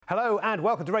Hello and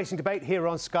welcome to Racing Debate here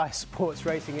on Sky Sports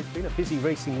Racing. It's been a busy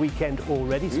racing weekend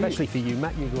already, especially for you,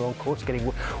 Matt. You were on course getting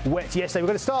wet yesterday. We're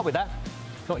going to start with that.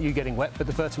 Not you getting wet, but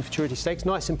the Verton Futurity Stakes.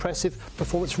 Nice, impressive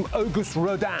performance from Auguste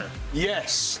Rodin.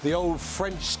 Yes, the old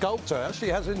French sculptor. Actually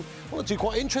has one or two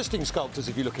quite interesting sculptors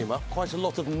if you look him up. Quite a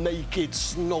lot of naked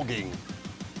snogging.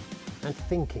 And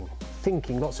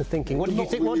thinking, lots of thinking. What did you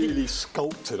think? Really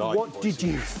sculpted, what did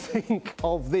you think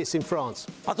of this in France?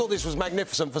 I thought this was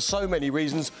magnificent for so many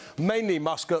reasons, mainly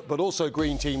Muscat, but also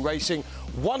Green Team Racing.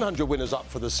 100 winners up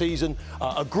for the season,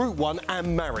 a Group 1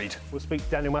 and married. We'll speak to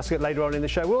Daniel Muscat later on in the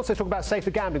show. We'll also talk about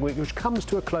Safer Gambling Week, which comes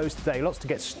to a close today. Lots to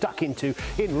get stuck into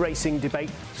in Racing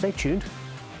Debate. Stay tuned.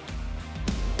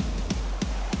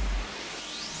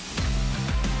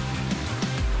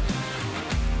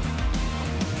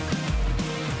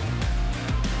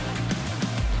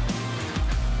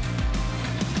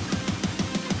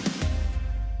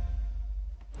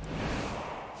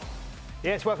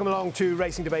 Yes, welcome along to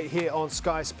Racing Debate here on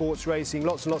Sky Sports Racing.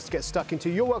 Lots and lots to get stuck into.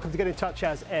 You're welcome to get in touch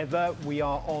as ever. We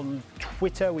are on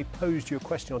Twitter. We posed you a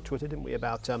question on Twitter, didn't we,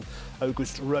 about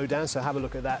Auguste Rodin. So have a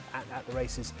look at that at the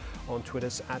races on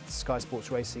Twitter, at Sky Sports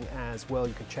Racing as well.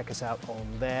 You can check us out on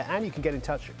there. And you can get in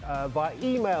touch via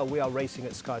email. We are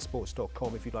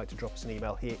racing@skysports.com if you'd like to drop us an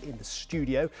email here in the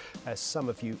studio, as some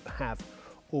of you have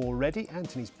already.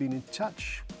 Anthony's been in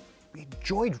touch. We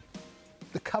enjoyed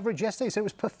the coverage yesterday, so it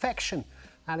was perfection.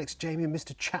 Alex, Jamie and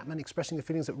Mr. Chapman expressing the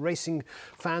feelings that racing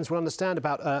fans will understand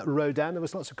about Rodin. There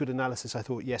was lots of good analysis, I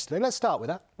thought, yesterday. Let's start with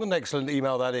that. What an excellent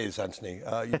email that is, Anthony.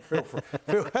 You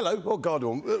hello, oh God,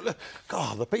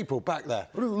 the people back there.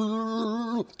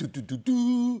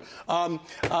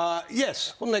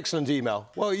 Yes, what an excellent email.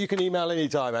 Well, you can email any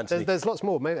time, Anthony. There's lots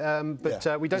more,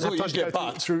 but we don't have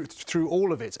time to go through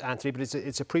all of it, Anthony, but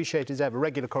it's appreciated as ever.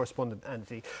 Regular correspondent,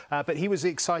 Anthony. But he was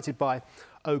excited by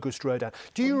Auguste Rodin.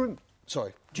 Do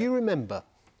you remember,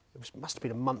 must have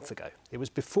been a month ago, it was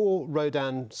before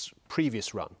Rodin's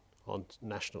previous run on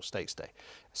National Stakes Day.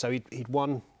 So he'd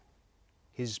won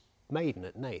his maiden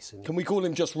at Nice. Can we call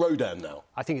him just Rodin now?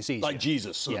 I think it's easier. Like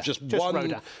Jesus, so just one.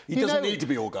 Rodin. He doesn't need to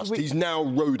be Auguste, he's now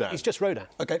Rodin. He's just Rodin.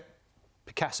 OK.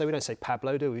 Picasso, we don't say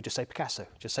Pablo, do we? We just say Picasso.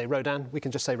 Just say Rodin. We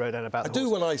can just say Rodin about the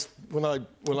horse.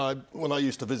 when I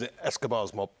used to visit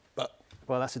Escobar's mob, but...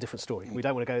 Well, that's a different story. We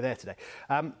don't want to go there today.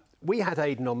 We had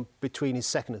Aidan on between his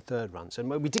second and third runs, and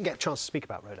we didn't get a chance to speak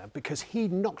about Rodin because he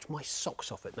knocked my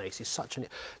socks off at Nice. He's such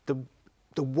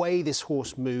the way this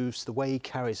horse moves, the way he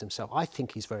carries himself, I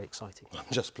think he's very exciting. I'm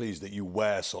just pleased that you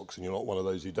wear socks and you're not one of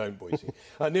those who don't, Boyce.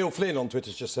 Neil Flynn on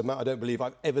Twitter's just said, Matt, I don't believe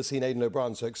I've ever seen Aidan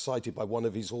O'Brien so excited by one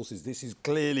of his horses. This is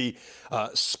clearly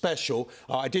special.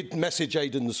 I did message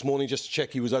Aidan this morning just to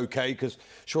check he was OK, because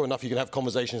sure enough, you can have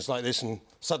conversations like this and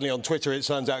suddenly on Twitter it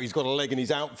turns out he's got a leg and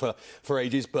he's out for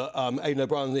ages. But Aidan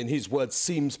O'Brien, in his words,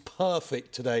 seems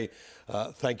perfect today.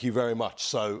 Thank you very much.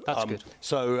 So that's good.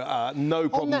 So no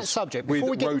problems. On that subject,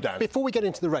 Rodin. Before we get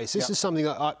into the race, this is something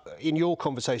that in your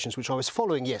conversations, which I was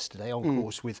following yesterday on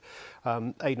course with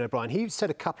Aidan O'Brien, he said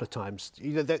a couple of times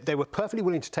they were perfectly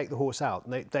willing to take the horse out.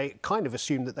 And they kind of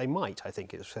assumed that they might, I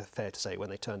think it's fair to say, when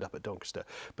they turned up at Doncaster.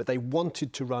 But they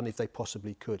wanted to run if they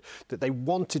possibly could. That they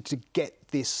wanted to get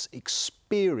this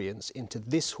experience into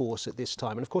this horse at this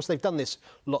time. And of course, they've done this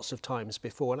lots of times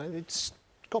before. And it's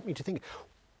got me to think,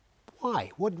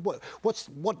 why?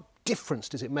 What difference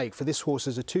does it make for this horse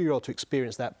as a two-year-old to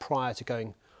experience that prior to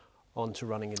going on to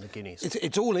running in the Guineas?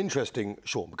 It's all interesting,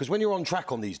 Sean, because when you're on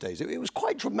track on these days, it was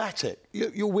quite dramatic.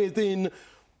 You're within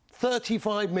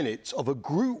 35 minutes of a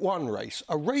Group 1 race,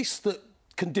 a race that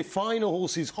can define a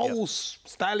horse's whole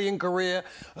stallion career.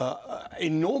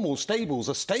 In normal stables,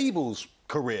 a stable's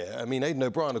career. I mean, Aidan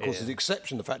O'Brien, of course, is the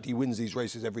exception, the fact he wins these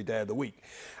races every day of the week.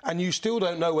 And you still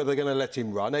don't know whether they're going to let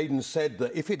him run. Aidan said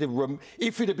that if it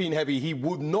had been heavy, he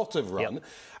would not have run.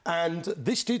 And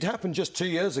this did happen just 2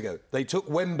 years ago. They took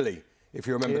Wembley, if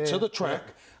you remember, to the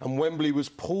track, and Wembley was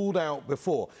pulled out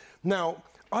before. Now,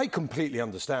 I completely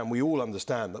understand, we all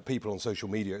understand that people on social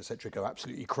media, etc., go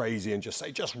absolutely crazy and just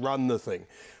say, just run the thing.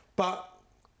 But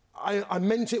I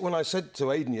meant it when I said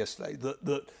to Aidan yesterday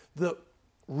that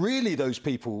really those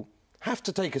people have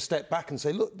to take a step back and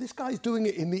say, look, this guy's doing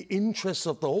it in the interests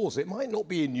of the horse. It might not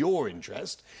be in your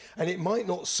interest, and it might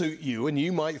not suit you, and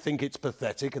you might think it's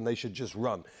pathetic and they should just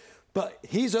run. But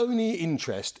his only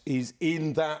interest is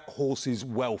in that horse's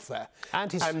welfare. And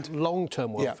his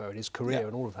long-term welfare and his career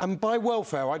and all of that. And by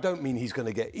welfare, I don't mean he's going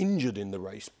to get injured in the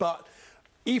race, but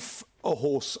if a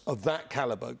horse of that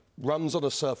calibre runs on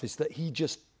a surface that he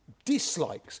just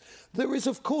dislikes, there is,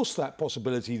 of course, that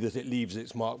possibility that it leaves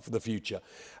its mark for the future.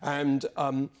 And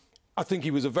I think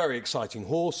he was a very exciting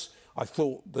horse. I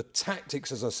thought the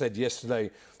tactics, as I said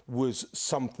yesterday, was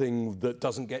something that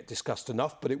doesn't get discussed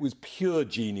enough, but it was pure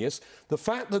genius. The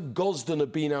fact that Gosden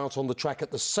had been out on the track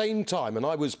at the same time, and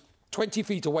I was 20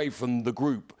 feet away from the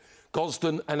group,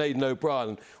 Gosden and Aidan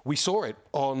O'Brien, we saw it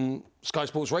on Sky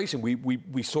Sports Racing.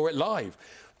 We saw it live.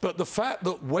 But the fact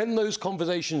that when those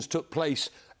conversations took place,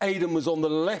 Aidan was on the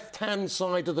left-hand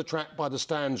side of the track by the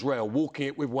stands rail, walking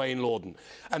it with Wayne Lawden.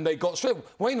 And they got straight.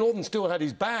 Wayne Lawden still had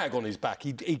his bag on his back.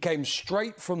 He came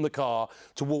straight from the car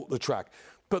to walk the track.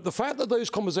 But the fact that those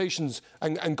conversations,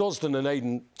 and Gosden and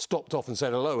Aidan stopped off and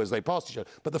said hello as they passed each other,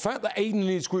 but the fact that Aidan and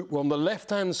his group were on the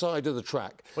left-hand side of the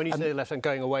track... When you say left-hand,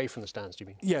 going away from the stands, do you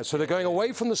mean? Yeah, so they're going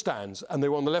away from the stands, and they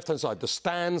were on the left-hand side, the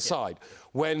stand side,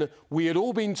 when we had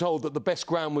all been told that the best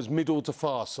ground was middle to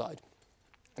far side.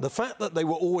 The fact that they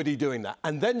were already doing that,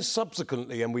 and then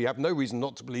subsequently, and we have no reason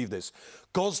not to believe this,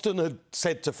 Gosden had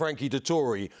said to Frankie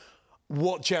Dettori,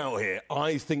 watch out here,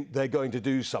 I think they're going to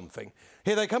do something.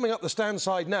 Here they're coming up the stand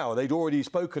side now. They'd already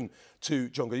spoken to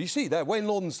John Gosden. You see there, Wayne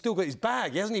Lawden's still got his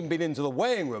bag. He hasn't even been into the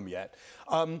weighing room yet.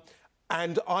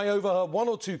 And I overheard one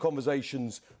or two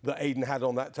conversations that Aidan had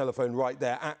on that telephone right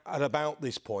there at about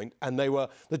this point, and they were,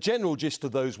 the general gist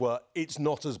of those were, it's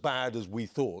not as bad as we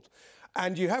thought.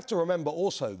 And you have to remember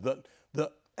also that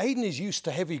Aidan is used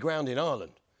to heavy ground in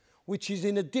Ireland, which is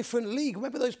in a different league.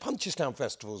 Remember those Punchestown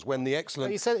festivals when the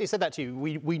excellent... He said that to you.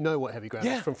 We know what heavy ground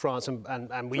is from France, and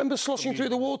we... Remember sloshing through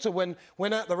the water when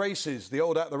at the races, the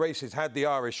old At the Races had the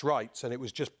Irish rights, and it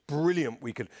was just brilliant.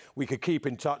 We could keep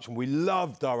in touch, and we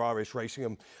loved our Irish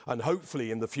racing, and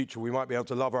hopefully in the future we might be able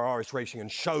to love our Irish racing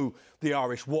and show the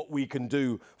Irish what we can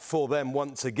do for them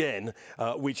once again,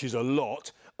 which is a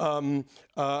lot.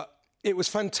 It was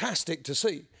fantastic to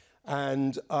see,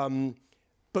 and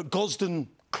but Gosden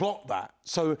clocked that.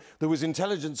 So there was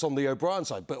intelligence on the O'Brien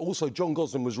side, but also John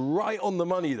Gosden was right on the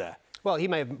money there. Well, he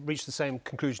may have reached the same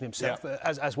conclusion himself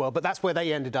as well, but that's where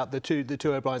they ended up, the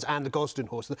two O'Briens and the Gosden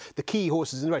horse, the key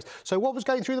horses in the race. So what was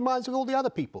going through the minds of all the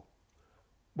other people?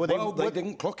 They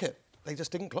didn't clock it. They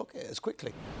just didn't clock it as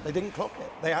quickly. They didn't clock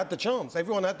it. They had the chance.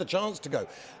 Everyone had the chance to go.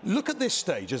 Look at this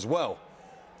stage as well.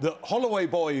 The Holloway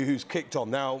boy who's kicked on.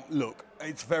 Now, look,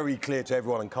 it's very clear to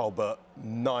everyone, and Carl Burt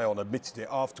nigh on admitted it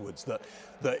afterwards,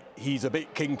 that he's a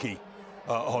bit kinky,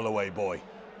 Holloway boy.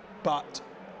 But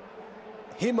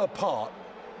him apart,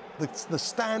 the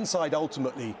stand side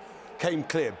ultimately came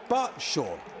clear. But,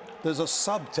 Sean, there's a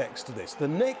subtext to this. The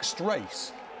next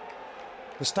race,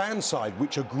 the stand side,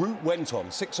 which a group went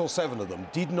on, 6 or 7 of them,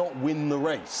 did not win the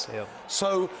race. Yeah.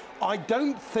 So I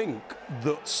don't think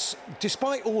that,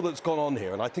 despite all that's gone on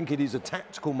here, and I think it is a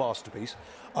tactical masterpiece,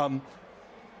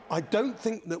 I don't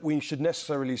think that we should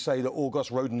necessarily say that Auguste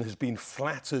Rodin has been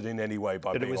flattered in any way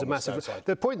by being on the stand side.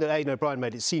 The point that Aidan O'Brien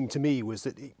made, it seemed to me, was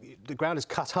that the ground is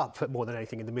cut up more than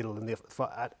anything in the middle,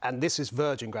 and this is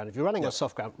virgin ground. If you're running on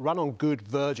soft ground, run on good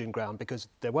virgin ground, because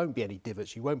there won't be any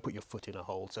divots. You won't put your foot in a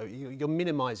hole. So you're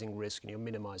minimising risk and you're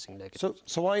minimising negatives.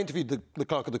 So I interviewed the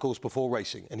clerk of the course before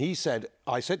racing, and he said,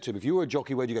 I said to him, if you were a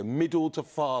jockey, where'd you go? Middle to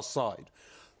far side.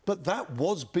 But that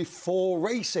was before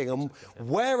racing, and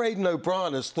where Aidan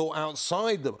O'Brien has thought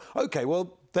outside them, OK,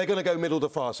 well, they're going to go middle to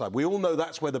far side. We all know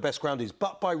that's where the best ground is.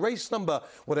 But by race number,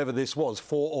 whatever this was,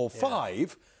 4 or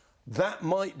 5, that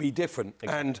might be different.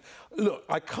 Exactly. And look,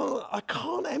 I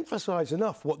can't emphasise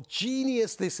enough what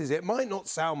genius this is. It might not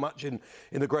sound much in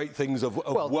the great things of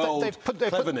world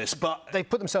cleverness, but they've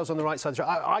put themselves on the right side of the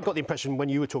track. I got the impression when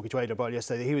you were talking to Aidan O'Brien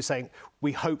yesterday that he was saying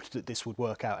we hoped that this would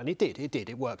work out, and it did.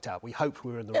 It worked out. We hoped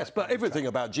we were in the right. Yes, but everything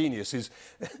about genius is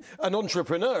an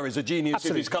entrepreneur is a genius.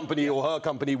 Absolutely. If his company or her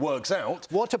company works out.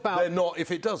 What about? They're not if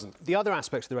it doesn't. The other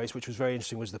aspect of the race, which was very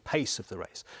interesting, was the pace of the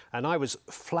race, and I was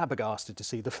flabbergasted to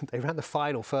see they ran the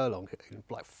final furlong in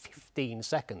like 15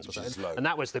 seconds or something, and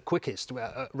that was the quickest.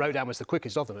 Rodin was the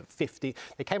quickest of them at 50.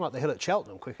 They came up the hill at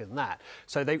Cheltenham quicker than that,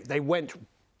 so they went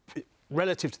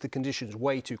relative to the conditions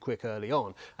way too quick early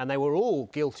on, and they were all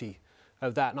guilty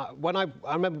of that. And I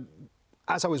remember,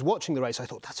 as I was watching the race, I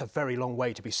thought that's a very long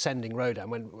way to be sending Rodin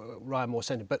when Ryan Moore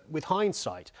sent him. But with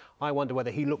hindsight, I wonder whether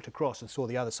he looked across and saw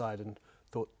the other side and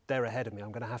thought, they're ahead of me,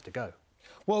 I'm going to have to go.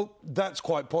 Well, that's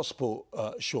quite possible,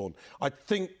 Sean. I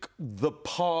think the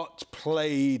part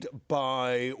played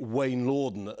by Wayne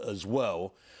Lawden as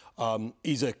well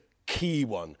is a key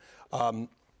one,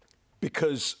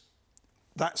 because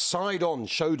that side-on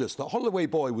showed us that Holloway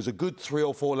Boy was a good 3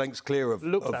 or 4 lengths clear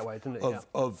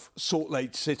of Salt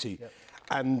Lake City. Yep.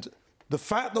 And the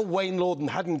fact that Wayne Lawden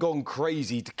hadn't gone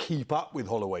crazy to keep up with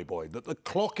Holloway Boy, that the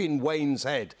clock in Wayne's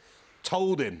head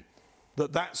told him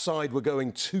that side were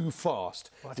going too fast.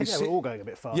 Well, I think they were all going a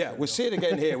bit fast. Yeah, we'll see it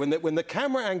again here. When the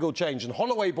camera angle changed and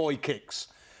Holloway Boy kicks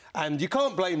And you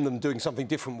can't blame them doing something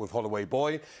different with Holloway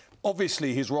Boy.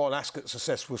 Obviously, his Royal Ascot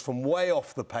success was from way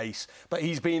off the pace, but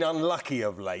he's been unlucky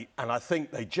of late. And I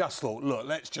think they just thought, look,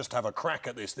 let's just have a crack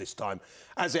at this time.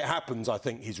 As it happens, I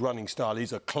think his running style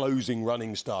is a closing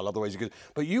running style. Otherwise, he could.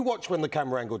 But you watch when the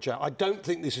camera angle changes. I don't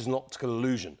think this is an optical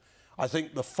illusion. I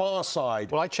think the far side...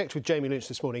 Well, I checked with Jamie Lynch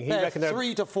this morning. He reckoned they're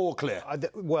 3 to 4 clear.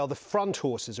 Well, the front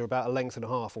horses are about a length and a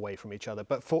half away from each other.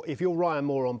 But if you're Ryan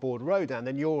Moore on board Rodin,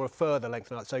 then you're a further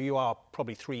length and a half. So you are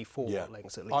probably 3-4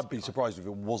 lengths at least. I'd be surprised if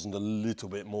it wasn't a little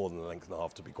bit more than a length and a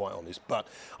half, to be quite honest. But,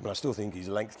 I mean, I still think he's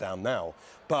a length down now.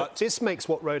 But this makes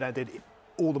what Rodin did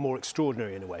all the more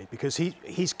extraordinary in a way, because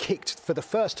he's kicked for the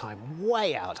first time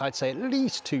way out, I'd say at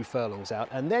least 2 furlongs out,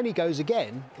 and then he goes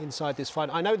again inside this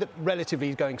final. I know that relatively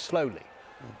he's going slowly.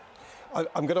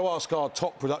 I'm going to ask our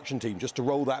top production team just to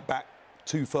roll that back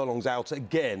 2 furlongs out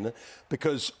again,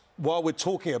 because while we're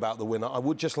talking about the winner, I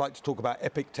would just like to talk about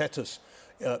Epictetus,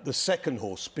 the second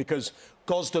horse, because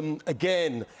Gosden,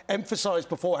 again, emphasised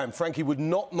beforehand, Frankie would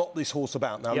not knock this horse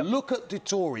about. Now, look at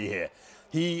Dettori here.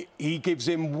 He gives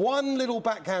him one little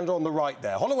backhander on the right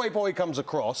there. Holloway Boy comes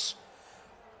across.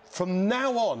 From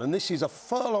now on, and this is a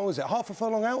furlong, is it half a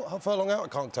furlong out? Half furlong out? I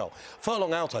can't tell.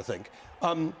 Furlong out, I think.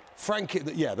 Frankie,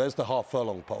 yeah, there's the half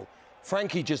furlong pole.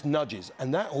 Frankie just nudges,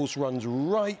 and that horse runs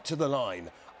right to the line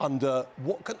under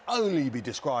what can only be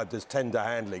described as tender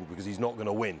handling, because he's not going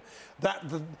to win.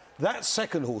 That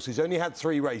second horse, who's only had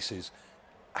 3 races,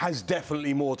 has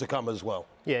definitely more to come as well.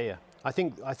 Yeah. I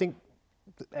think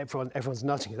everyone's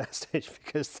nudging at that stage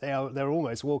because they're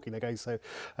almost walking. They're going so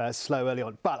slow early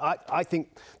on. But I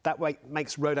think that way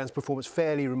makes Rodin's performance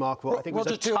fairly remarkable. I think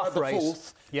Roger it was a tough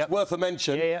race. It's worth a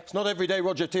mention. It's not every day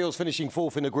Roger Teal's finishing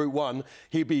 4th in a Group 1.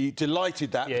 He'd be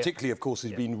delighted that, particularly, of course,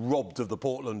 he's been robbed of the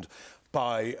Portland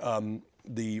by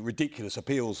the ridiculous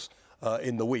appeals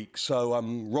in the week. So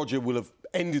Roger will have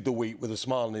ended the week with a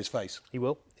smile on his face. He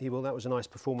will. That was a nice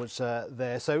performance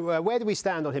there. So where do we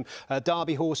stand on him?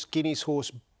 Derby horse, Guineas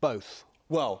horse, both?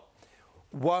 Well,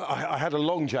 I had a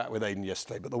long chat with Aidan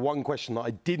yesterday, but the one question that I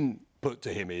didn't put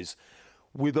to him is,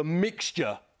 with a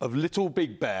mixture of Little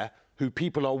Big Bear, who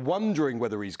people are wondering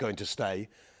whether he's going to stay,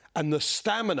 and the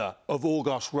stamina of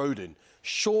Auguste Rodin,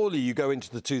 surely you go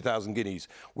into the 2,000 guineas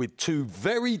with 2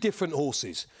 very different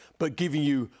horses, but giving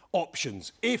you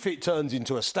options. If it turns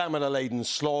into a stamina-laden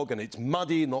slog and it's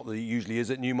muddy, not that it usually is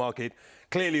at Newmarket,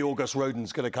 clearly Auguste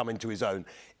Rodin's going to come into his own.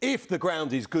 If the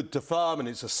ground is good to firm and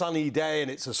it's a sunny day and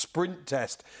it's a sprint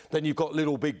test, then you've got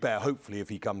Little Big Bear, hopefully, if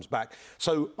he comes back.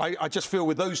 So I just feel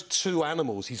with those 2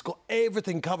 animals, he's got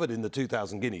everything covered in the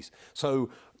 2,000 guineas. So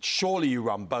surely you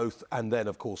run both, and then,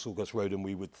 of course, Auguste Rodin,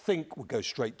 we would think, would go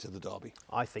straight to the Derby.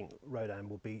 I think Rodin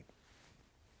will be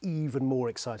even more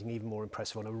exciting, even more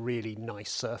impressive on a really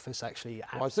nice surface, actually.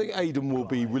 I think Aidan will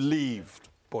be relieved,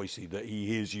 Boyce, that he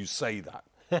hears you say that.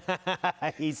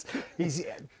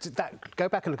 Go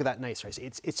back and look at that Nace race.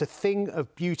 It's a thing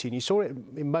of beauty, and you saw it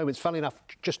in moments. Funnily enough,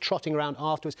 just trotting around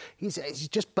afterwards. He's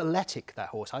just balletic, that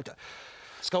horse.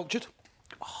 Sculptured.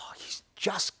 Oh, he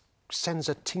just sends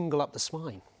a tingle up the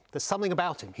spine. There's something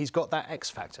about him. He's got that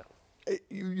X factor.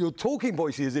 You're talking,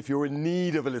 Boyce, as if you're in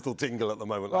need of a little tingle at the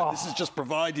moment. Like, this has just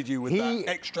provided you with that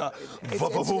extra.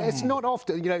 It's not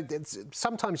often,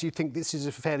 sometimes you think this is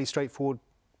a fairly straightforward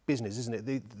business, isn't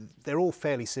it? They're all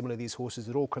fairly similar, these horses.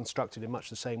 They're all constructed in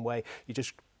much the same way. You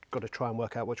just got to try and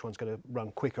work out which one's going to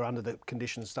run quicker under the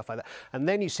conditions, stuff like that. And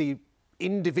then you see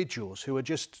individuals who are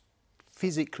just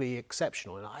physically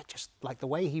exceptional. And I just like the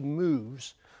way he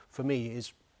moves. For me,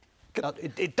 is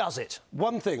it does it.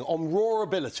 One thing on raw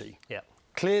ability.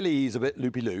 Clearly he's a bit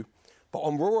loopy-loo, but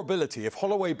on raw ability, if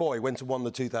Holloway Boy went and won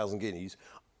the 2,000 guineas,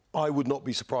 I would not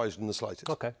be surprised in the slightest.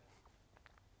 OK.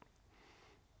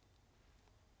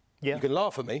 You can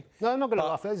laugh at me. No, I'm not going to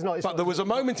laugh. But there was a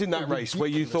moment in that race where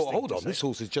you thought, hold on, this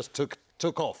horse has just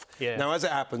took off. Now, as it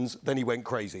happens, then he went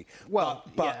crazy. Well,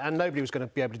 and nobody was going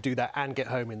to be able to do that and get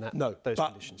home in those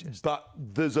conditions. Yes. But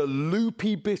there's a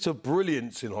loopy bit of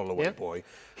brilliance in Holloway Boy.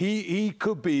 He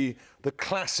could be the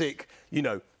classic,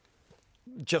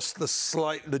 just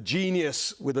the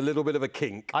genius with a little bit of a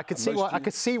kink. I could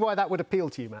see why that would appeal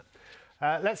to you,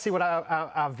 Matt. Let's see what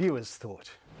our viewers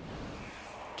thought.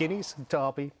 Guineas,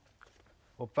 Derby,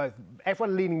 or both.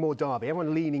 Everyone leaning more Derby,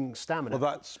 everyone leaning stamina.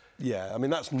 Well,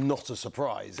 that's not a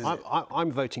surprise, is it?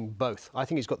 I'm voting both. I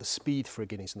think he's got the speed for a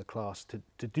Guineas in the class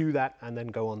to do that and then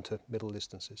go on to middle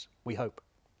distances. We hope.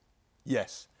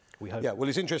 Yes. We hope. Yeah, well,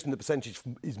 it's interesting the percentage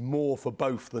is more for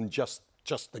both than just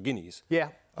the Guineas. Yeah.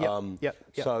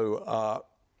 So,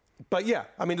 but yeah,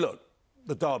 I mean, look,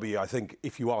 the Derby, I think,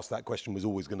 if you ask that question, was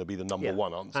always going to be the number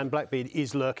one answer. And Blackbeard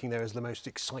is lurking there as the most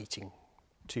exciting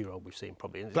 2-year-old we've seen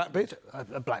probably. Blackbeard?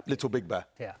 A Blackbeard. Little Big Bear.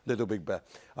 Yeah. Little Big Bear.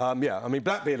 I mean,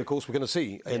 Blackbeard, of course, we're going to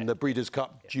see in the Breeders'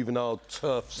 Cup Juvenile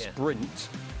Turf Sprint,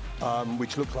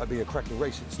 which looks like being a cracking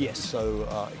race. Yes. So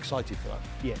excited for that.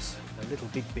 Yes, a Little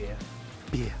Big Bear.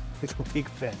 Little Big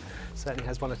Bear. Certainly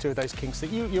has one or two of those kinks that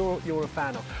you're a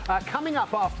fan of. Coming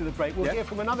up after the break, we'll hear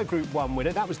from another Group 1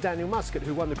 winner. That was Daniel Muscat,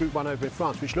 who won the Group 1 over in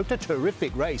France, which looked a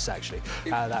terrific race, actually,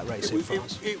 that race in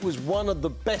France. It was one of the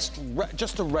best,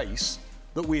 just a race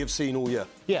that we have seen all year.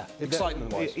 Yeah.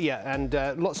 Excitement-wise. Yeah, and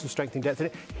lots of strength and depth in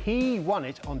it. He won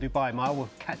it on Dubai Mile. We'll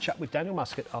catch up with Daniel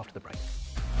Muscat after the break.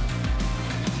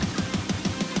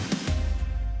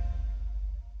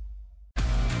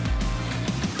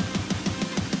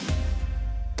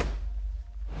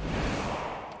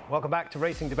 Welcome back to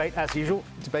Racing Debate, as usual,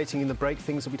 debating in the break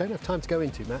things that we don't have time to go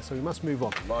into, Matt, so we must move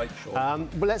on. Right, sure.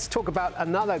 But let's talk about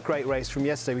another great race from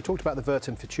yesterday. We talked about the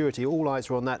Verton Futurity. All eyes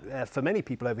were on that for many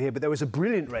people over here, but there was a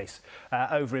brilliant race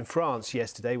over in France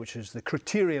yesterday, which was the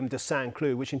Criterium de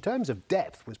Saint-Cloud, which in terms of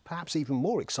depth was perhaps even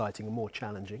more exciting and more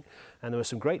challenging. And there were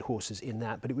some great horses in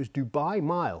that, but it was Dubai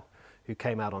Mile who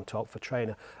came out on top for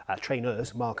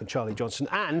trainers Mark and Charlie Johnson,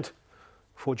 and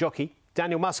for jockey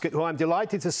Daniel Muscat, who I'm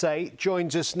delighted to say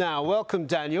joins us now. Welcome,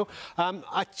 Daniel.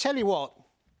 I tell you what,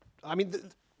 I mean,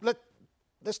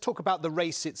 let's talk about the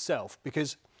race itself,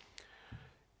 because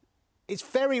it's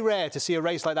very rare to see a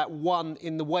race like that won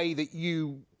in the way that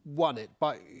you won it,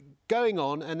 by going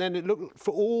on, and then it looked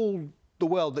for all the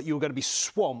world that you were going to be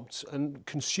swamped and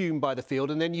consumed by the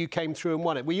field, and then you came through and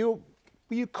won it. Were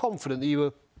you confident that you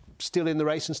were still in the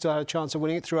race and still had a chance of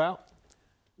winning it throughout?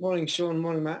 Morning, Sean.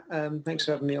 Morning, Matt. Thanks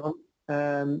for having me on.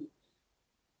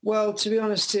 Well, to be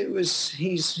honest,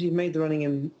 he made the running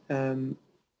in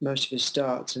most of his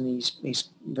starts, and he's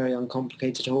a very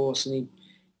uncomplicated horse, and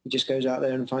he just goes out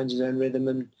there and finds his own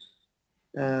rhythm,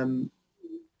 and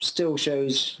still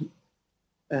shows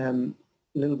a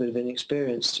little bit of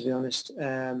inexperience, to be honest.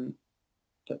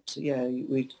 But yeah,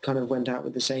 we kind of went out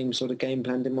with the same sort of game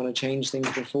plan. Didn't want to change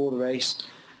things before the race,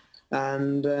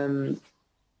 and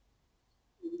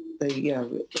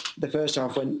the first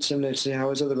half went similar to how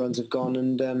his other runs have gone,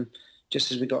 and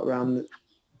just as we got around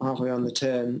halfway on the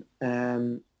turn,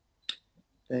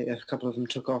 a couple of them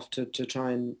took off to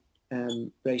try and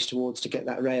race towards to get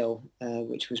that rail,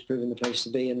 which was proving the place to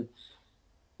be, and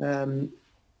it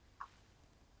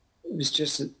was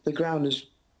just that the ground was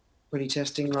pretty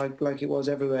testing like it was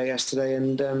everywhere yesterday,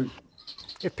 and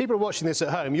if people are watching this at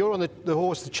home, you're on the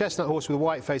horse, the chestnut horse with the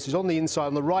white faces, on the inside,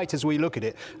 on the right as we look at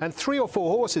it, and 3 or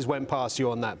 4 horses went past you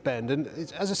on that bend. And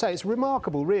as I say, it's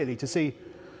remarkable, really, to see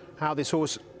how this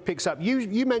horse picks up.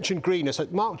 You mentioned greenness.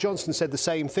 Mark Johnston said the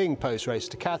same thing post-race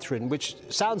to Catherine, which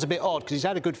sounds a bit odd because he's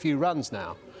had a good few runs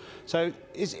now. So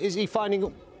is he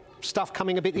finding stuff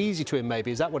coming a bit easy to him,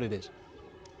 maybe? Is that what it is?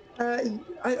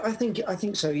 I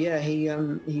think so, yeah.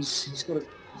 He's got a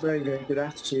very, very good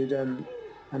attitude, and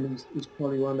he's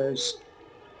probably one of those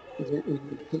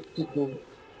typical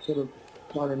sort of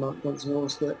Charlie Mark Johnson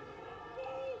horse that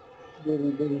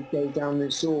really go down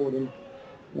the sword, and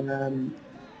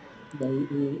he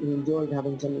enjoyed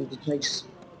having something to chase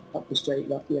up the straight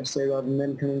like yesterday rather than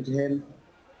them coming to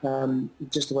him.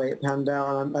 Just the way it panned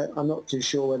out, I'm not too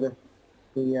sure whether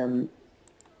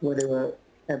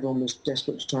everyone was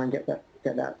desperate to try and get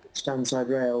that stand side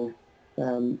rail,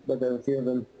 whether a few of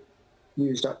them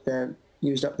used up their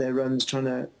runs trying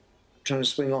to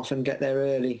swing off and get there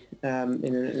early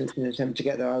in an attempt to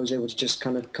get there. I was able to just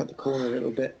kind of cut the corner a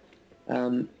little bit,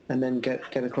 and then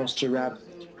get across to Rab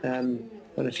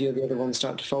when a few of the other ones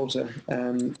started to falter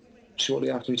shortly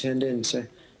after we turned in. So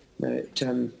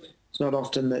it's not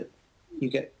often that you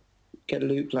get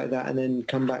looped like that and then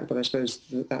come back, but I suppose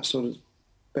that sort of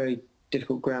very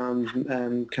difficult ground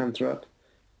can throw up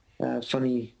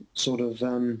funny sort of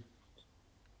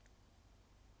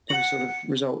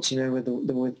results, with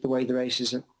the way the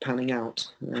races are panning out.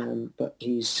 But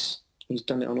he's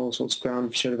done it on all sorts of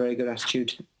ground, showed a very good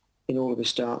attitude in all of his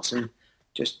starts, and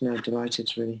just delighted,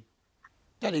 really.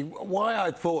 Danny, why I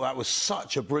thought that was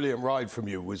such a brilliant ride from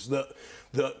you was that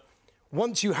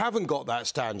once you haven't got that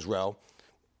stands rail,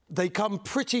 they come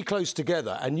pretty close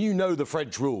together, and the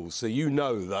French rules, so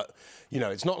that,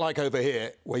 it's not like over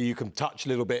here where you can touch a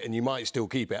little bit and you might still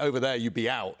keep it. Over there, you'd be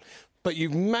out. But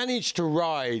you've managed to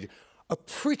ride a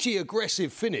pretty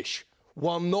aggressive finish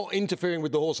while not interfering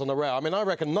with the horse on the rail. I mean, I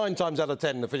reckon 9 times out of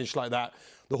 10 in a finish like that,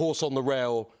 the horse on the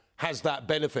rail has that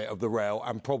benefit of the rail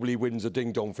and probably wins a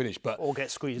ding-dong finish. Or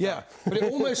gets squeezed out. Yeah, but it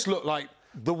almost looked like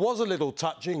there was a little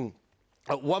touching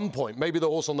at one point. Maybe the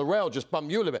horse on the rail just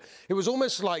bumped you a little bit. It was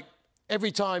almost like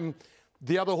every time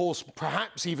the other horse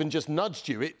perhaps even just nudged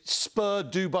you. It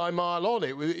spurred Dubai Mile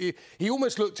on. He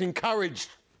almost looked encouraged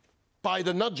by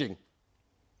the nudging.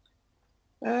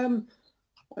 I'm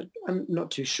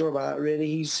not too sure about that, really.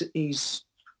 He's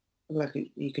like,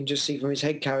 you can just see from his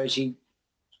head carriage,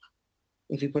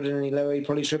 if he put it any lower, he'd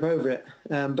probably trip over it.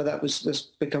 But that's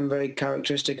become very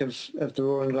characteristic of the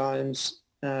Roaring Lions.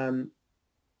 And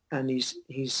it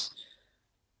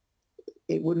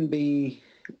wouldn't be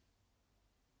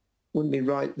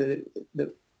right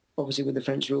that obviously with the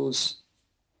French rules,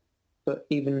 but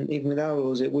even with our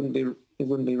rules, it wouldn't be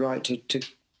right to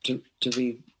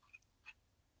be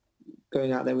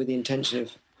going out there with the intention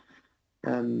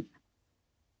of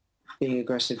being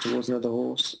aggressive towards another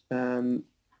horse.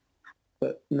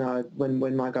 But no,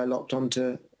 when my guy locked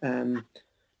onto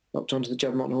the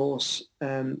Juggernaut horse,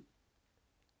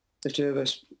 the two of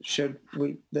us showed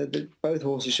both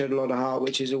horses showed a lot of heart,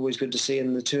 which is always good to see,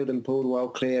 and the two of them pulled well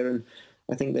clear, and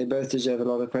I think they both deserve a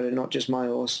lot of credit, not just my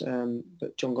horse,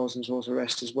 but John Gosden's horse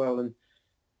Arrest as well,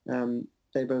 and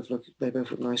they both look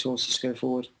nice horses to go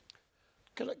forward.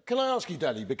 Can I ask you,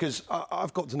 Danny, because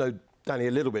I've got to know Danny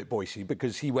a little bit, Boyce,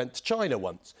 because he went to China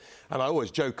once. And I always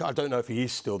joke, I don't know if he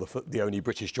is still the only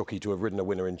British jockey to have ridden a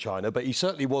winner in China, but he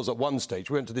certainly was at one stage.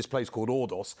 We went to this place called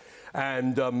Ordos,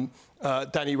 and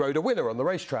Danny rode a winner on the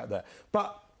racetrack there.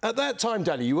 But at that time,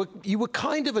 Danny, you were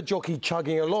kind of a jockey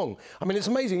chugging along. I mean, it's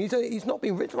amazing. He's not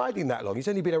been riding that long. He's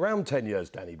only been around 10 years,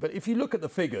 Danny. But if you look at the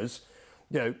figures,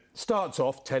 you know, starts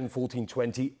off 10, 14,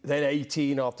 20, then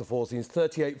 18 after 14,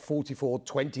 38, 44,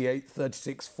 28,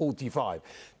 36, 45.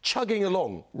 Chugging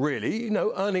along, really, you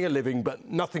know, earning a living, but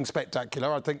nothing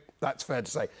spectacular. I think that's fair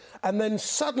to say. And then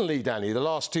suddenly, Danny, the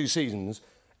last two seasons,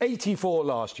 84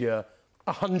 last year,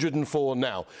 104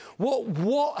 now.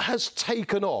 What has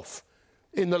taken off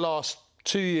in the last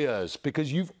 2 years?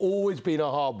 Because you've always been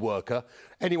a hard worker.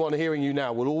 Anyone hearing you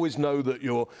now will always know that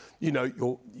you're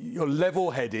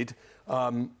level-headed,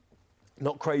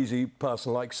 not crazy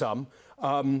person like some.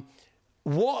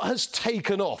 What has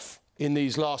taken off in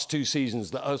these last two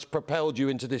seasons that has propelled you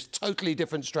into this totally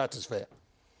different stratosphere?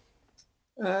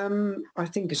 I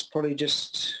think it's probably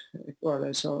just,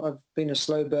 so I've been a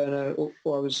slow burner,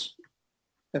 or I was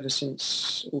ever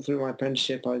since, all through my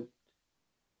apprenticeship. I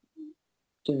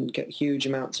didn't get huge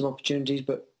amounts of opportunities,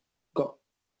 but got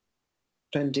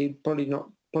plenty, probably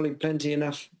plenty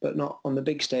enough, but not on the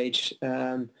big stage.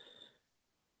 Being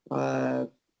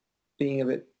a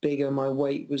bit bigger, my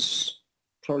weight was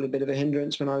probably a bit of a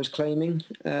hindrance when I was claiming.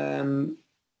 And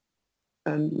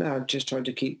I just tried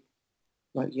to keep,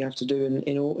 like you have to do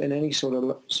in any sort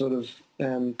of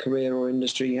career or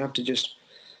industry, you have to just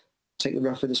take the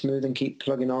rough with the smooth and keep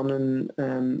plugging on.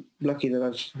 And lucky that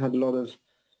I've had a lot of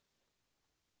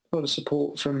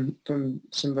support from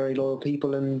some very loyal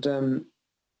people, and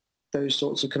those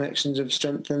sorts of connections have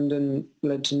strengthened and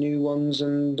led to new ones.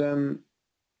 And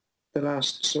the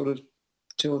last sort of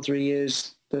 2 or 3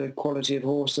 years, the quality of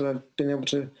horse that I've been able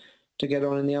to get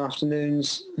on in the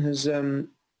afternoons has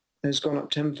gone up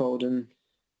tenfold, and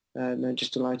I'm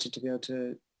just delighted to be able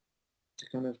to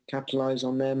kind of capitalise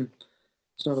on them.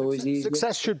 It's not always easy.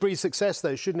 Success should breed success,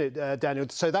 though, shouldn't it, Daniel?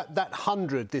 So that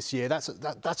 100 this year,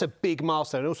 that's a big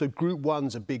milestone. And also, Group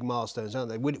 1's a big milestones, aren't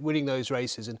they? Winning those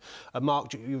races. And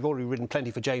Mark, you've already ridden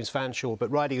plenty for James Fanshawe,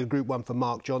 but riding a Group 1 for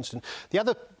Mark Johnston. The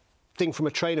other thing from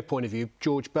a trainer point of view,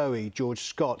 George Bowie, George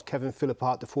Scott, Kevin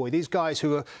Philippart de Foy, these guys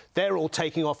they're all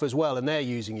taking off as well, and they're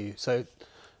using you. So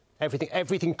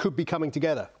everything could be coming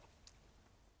together.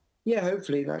 Yeah,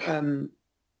 hopefully.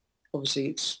 Obviously,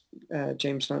 it's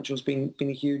James Fanshawe's been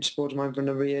a huge sport of mine for a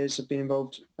number of years. I've been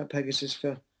involved at Pegasus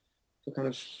for kind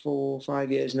of 4 or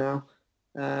 5 years now.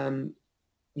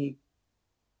 He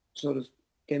sort of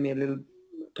gave me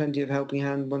plenty of helping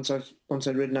hand once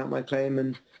I'd ridden out my claim,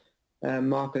 and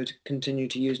Marco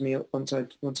continued to use me once I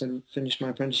finished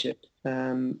my apprenticeship.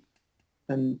 And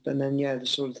then the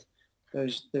sort of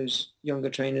those younger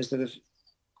trainers that have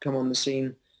come on the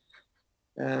scene.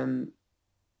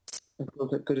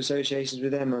 I've got good associations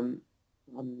with them.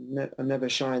 I'm never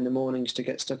shy in the mornings to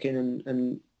get stuck in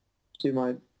and do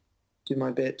my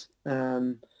bit.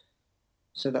 So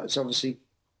that's obviously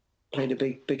played a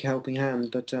big helping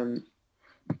hand. But no,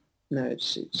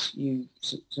 it's you.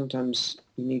 Sometimes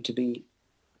you need an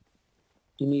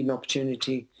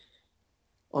opportunity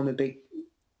on a big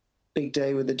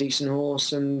day with a decent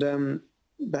horse, and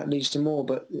that leads to more.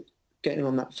 But getting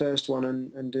on that first one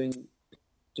and doing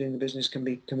the business can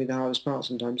be the hardest part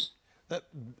sometimes.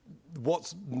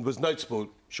 What was noticeable,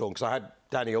 Sean, because I had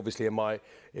Danny obviously in my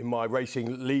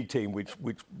racing league team, which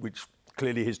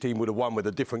clearly his team would have won with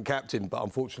a different captain, but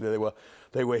unfortunately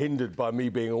they were hindered by me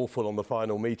being awful on the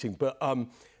final meeting. But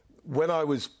when I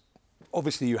was...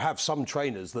 Obviously, you have some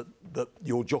trainers that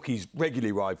your jockeys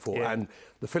regularly ride for, and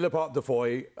the Philip Art de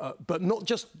Foy, but not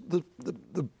just the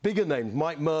bigger names,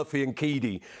 Mike Murphy and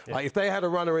Keedy. Yeah. Like, if they had a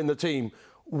runner in the team,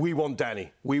 we want Danny.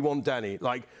 We want Danny.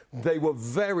 Like, they were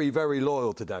very, very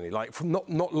loyal to Danny. Like, not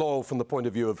loyal from the point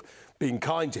of view of being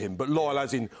kind to him, but loyal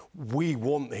as in we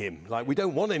want him. Like, we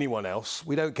don't want anyone else.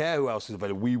 We don't care who else is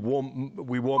available. We want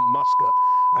Muscat,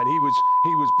 and he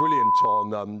was brilliant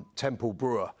on Temple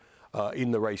Brewer.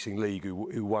 In the Racing League,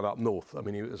 who won up north. I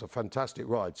mean, it was a fantastic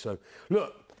ride. So,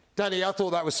 look, Danny, I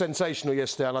thought that was sensational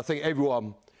yesterday, and I think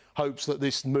everyone hopes that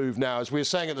this move now, as we were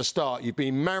saying at the start, you've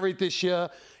been married this year,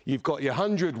 you've got your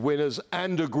 100 winners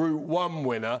and a Group 1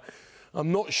 winner. I'm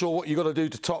not sure what you've got to do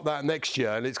to top that next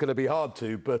year, and it's going to be hard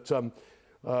to, but...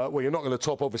 well, you're not going to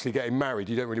top, obviously, getting married.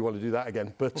 You don't really want to do that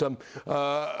again. But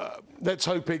let's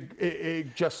hope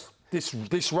it just...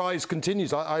 This rise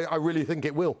continues. I really think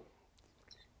it will.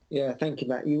 Yeah, thank you,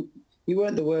 Matt. You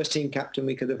weren't the worst team captain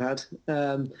we could have had.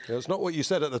 It's not what you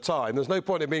said at the time. There's no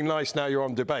point in being nice now you're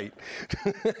on debate.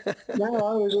 No,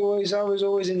 I was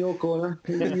always in your corner.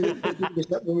 You did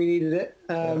this up when we needed it.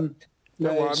 No,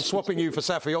 well, I'm swapping you for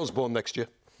Safi Osborne next year.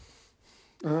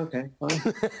 Oh, okay, fine.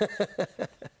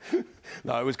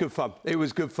 No, it was good fun. It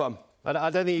was good fun. I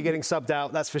don't think you're getting subbed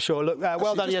out, that's for sure. Look,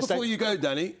 well done yesterday. Before you go,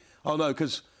 Danny. Oh, no,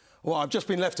 because... Well, I've just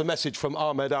been left a message from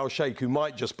Ahmed Al-Sheikh, who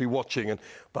might just be watching,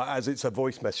 but as it's a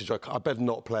voice message, I better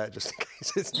not play it just in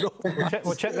case it's not.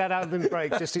 We'll check that out in the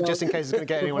break, just in case it's going to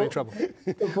get anyone in trouble.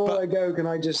 Before I go, can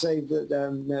I just say that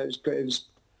no, it was great.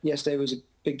 Yesterday was a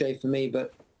big day for me,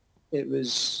 but it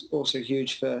was also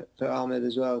huge for Ahmed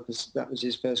as well, because that was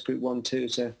his first Group 1 too.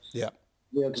 So yeah,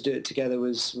 be able to do it together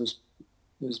was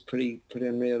pretty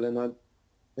unreal, and I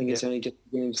think it's only just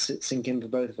beginning to sink in for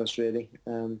both of us, really.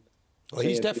 Well,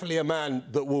 he's definitely a man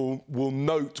that will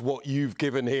note what you've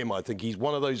given him. I think he's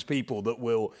one of those people that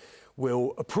will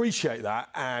appreciate that.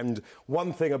 And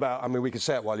one thing about, I mean, we can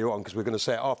say it while you're on, because we're going to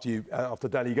say it after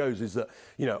Danny goes, is that,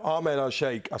 you know, Ahmed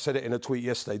Al-Sheikh, I said it in a tweet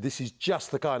yesterday, this is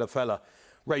just the kind of fella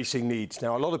racing needs.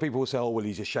 Now, a lot of people will say, oh, well,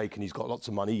 he's a sheikh and he's got lots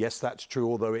of money. Yes, that's true,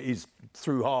 although it is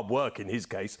through hard work in his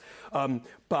case.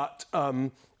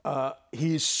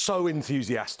 He is so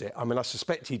enthusiastic. I mean, I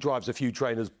suspect he drives a few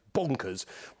trainers bonkers,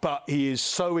 but he is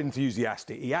so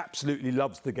enthusiastic. He absolutely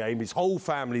loves the game. His whole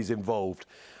family's involved.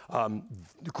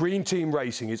 Green Team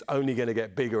Racing is only going to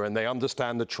get bigger, and they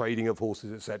understand the trading of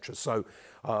horses, etc. So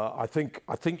I think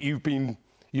you've been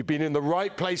in the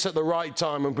right place at the right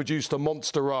time and produced a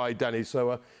monster ride, Danny.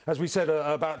 So as we said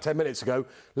about 10 minutes ago,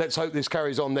 let's hope this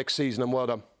carries on next season, and well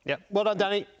done. Yeah, well done,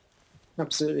 Danny.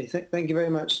 Absolutely. Thank you very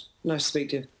much. Nice to speak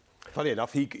to you. Funny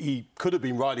enough, he could have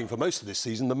been riding for most of this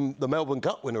season, the Melbourne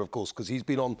Cup winner, of course, because he's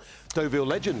been on Deauville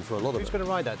Legend for a lot of it. Who's going to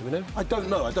ride that, do we know? I don't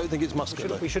know. I don't think it's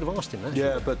Muscat. We should have asked him, actually.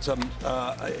 Yeah, but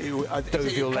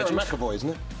Deauville Legend. Karen McAvoy, isn't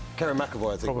it? Karen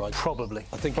McAvoy, I think. Probably.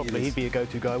 I think probably he'd be a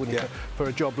go-to guy, wouldn't he, for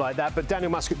a job like that. But Daniel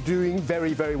Muscat doing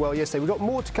very, very well yesterday. We've got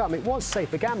more to come. It was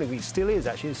Safer Gambling Week. Still is,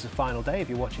 actually. This is the final day if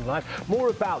you're watching live. More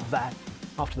about that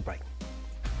after the break.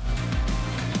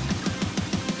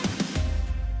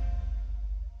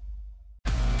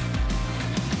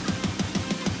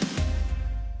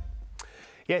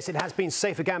 Yes, it has been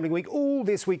Safer Gambling Week all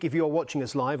this week. If you're watching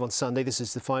us live on Sunday, this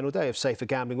is the final day of Safer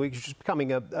Gambling Week, which is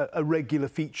becoming a regular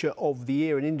feature of the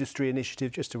year, an industry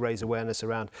initiative just to raise awareness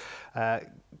around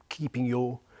keeping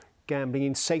your gambling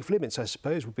in safe limits, I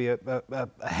suppose, would be a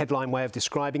headline way of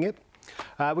describing it.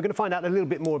 We're going to find out a little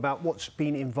bit more about what's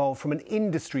been involved from an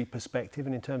industry perspective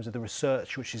and in terms of the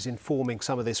research which is informing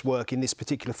some of this work in this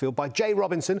particular field by Jay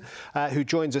Robinson, who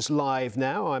joins us live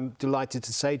now. I'm delighted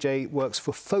to say Jay works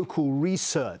for Focal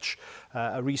Research,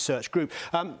 a research group.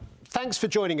 Thanks for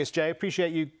joining us, Jay.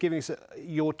 Appreciate you giving us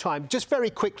your time. Just very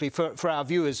quickly, for our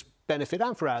viewers' benefit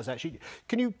and for ours, actually,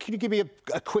 can you give me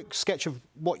a quick sketch of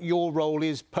what your role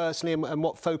is personally and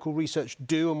what Focal Research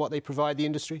do and what they provide the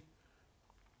industry?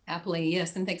 Happily,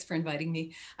 yes, and thanks for inviting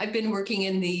me. I've been working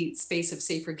in the space of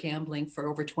safer gambling for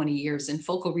over 20 years, and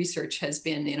Focal Research has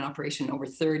been in operation over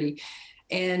 30.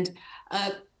 And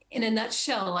in a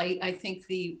nutshell, I think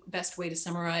the best way to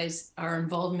summarize our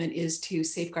involvement is to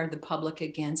safeguard the public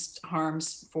against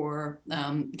harms for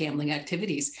gambling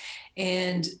activities,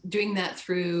 and doing that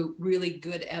through really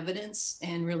good evidence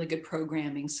and really good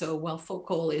programming. So while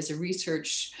Focal is a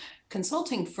research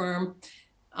consulting firm,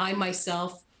 I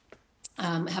myself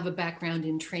have a background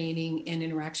in training and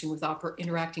interacting with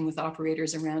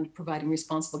operators around providing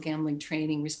responsible gambling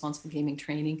training, responsible gaming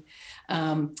training.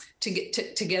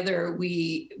 Together,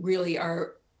 we really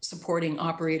are supporting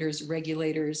operators,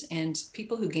 regulators, and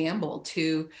people who gamble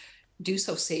to do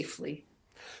so safely.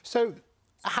 So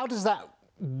how does that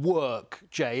work,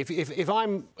 Jay? If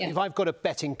I've got a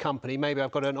betting company, maybe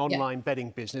I've got an online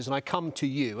betting business, and I come to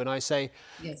you and I say,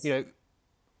 Yes. you know,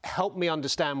 help me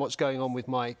understand what's going on with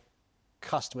my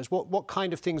customers. What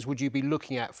kind of things would you be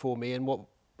looking at for me, and what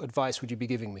advice would you be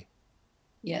giving me?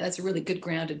 Yeah, that's a really good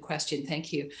grounded question.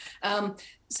 Thank you.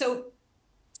 So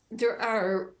there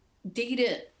are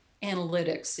data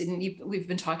analytics, and we've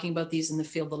been talking about these in the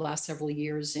field the last several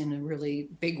years in a really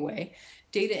big way.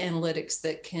 Data analytics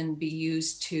that can be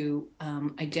used to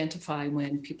identify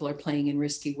when people are playing in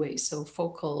risky ways. So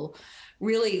Focal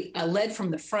really led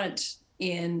from the front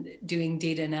in doing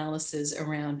data analysis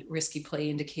around risky play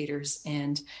indicators,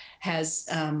 and has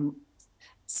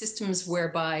systems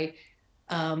whereby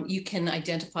you can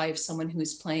identify if someone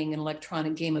who's playing an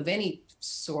electronic game of any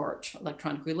sort,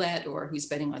 electronic roulette, or who's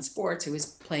betting on sports, or who's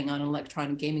playing on an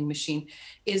electronic gaming machine,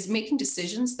 is making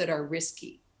decisions that are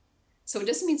risky. So it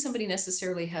doesn't mean somebody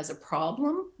necessarily has a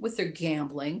problem with their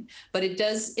gambling, but it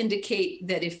does indicate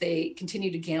that if they continue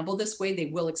to gamble this way, they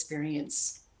will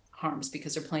experience harms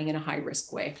because they're playing in a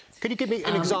high-risk way. Could you give me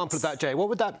an example of that, Jay? What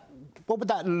would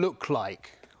that look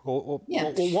like, or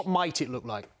what might it look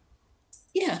like?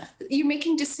 Yeah, you're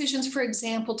making decisions, for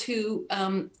example,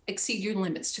 to exceed your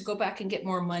limits, to go back and get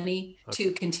more money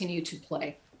to continue to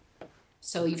play.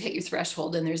 So you've hit your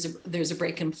threshold, and there's a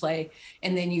break in play,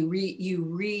 and then you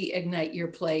reignite your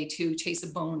play to chase a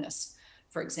bonus,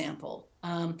 for example.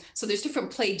 So there's different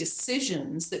play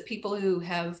decisions that people who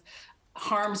have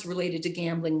harms related to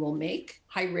gambling will make,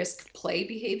 high-risk play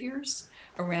behaviors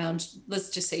around, let's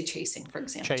just say chasing, for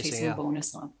example, chasing a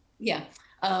bonus on. Yeah.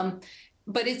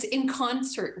 But it's in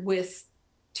concert with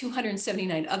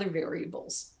 279 other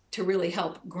variables to really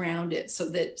help ground it so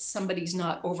that somebody's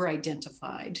not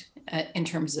over-identified in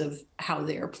terms of how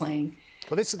they're playing.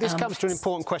 Well, this comes to an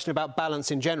important question about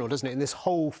balance in general, doesn't it, in this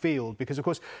whole field? Because, of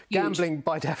course, gambling,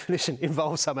 by definition,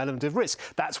 involves some element of risk.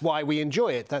 That's why we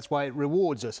enjoy it. That's why it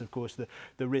rewards us, of course,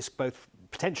 the risk, both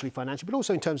potentially financial, but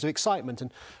also in terms of excitement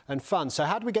and fun. So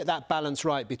how do we get that balance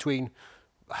right between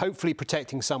hopefully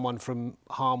protecting someone from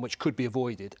harm which could be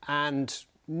avoided, and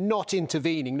not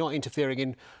interfering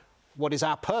in what is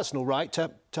our personal right to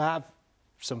have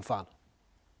some fun?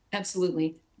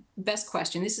 Absolutely. Best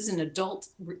question. This is an adult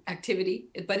activity,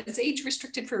 but it's age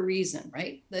restricted for a reason,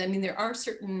 right? I mean, there are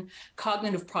certain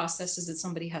cognitive processes that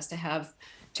somebody has to have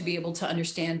to be able to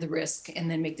understand the risk and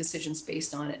then make decisions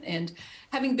based on it. And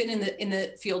having been in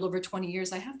the field over 20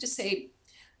 years, I have to say,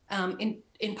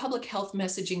 in public health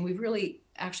messaging, we've really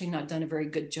actually not done a very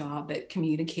good job at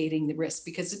communicating the risk,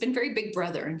 because it's been very big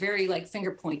brother and very like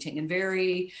finger pointing and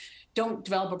very don't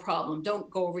develop a problem, don't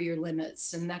go over your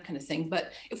limits and that kind of thing.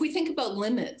 But if we think about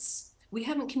limits, we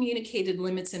haven't communicated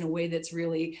limits in a way that's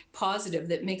really positive,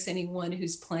 that makes anyone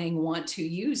who's playing want to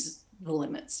use the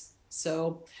limits.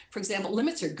 So, for example,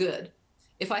 limits are good.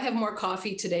 If I have more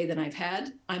coffee today than I've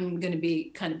had, I'm going to be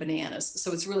kind of bananas.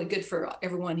 So it's really good for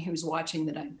everyone who's watching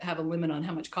that I have a limit on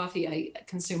how much coffee I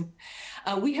consume.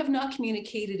 We have not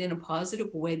communicated in a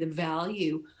positive way the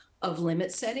value of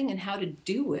limit setting and how to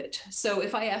do it. So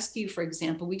if I ask you, for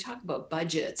example, we talk about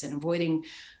budgets and avoiding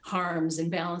harms and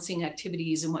balancing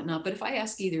activities and whatnot, but if I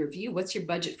ask either of you, what's your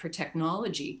budget for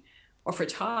technology or for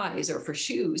ties or for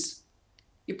shoes,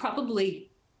 you're probably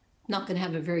not going to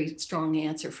have a very strong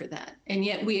answer for that. And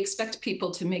yet we expect people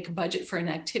to make a budget for an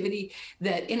activity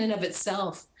that in and of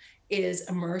itself is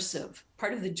immersive.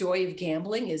 Part of the joy of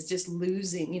gambling is just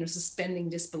losing, suspending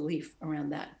disbelief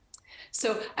around that.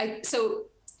 So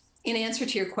in answer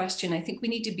to your question, I think we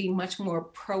need to be much more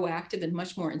proactive and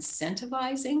much more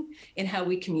incentivizing in how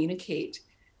we communicate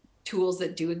tools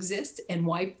that do exist and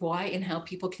why and how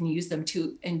people can use them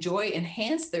to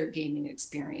enhance their gaming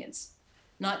experience,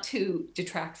 not to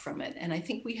detract from it. And I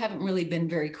think we haven't really been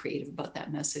very creative about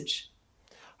that message.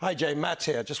 Hi, Jay. Matt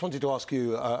here. I just wanted to ask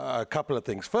you a couple of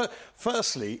things.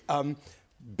 Firstly,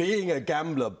 being a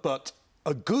gambler, but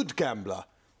a good gambler,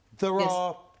 there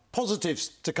are positives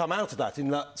to come out of that, in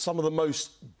that some of the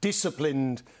most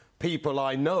disciplined people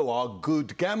I know are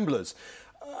good gamblers.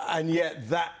 And yet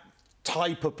that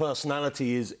type of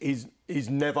personality is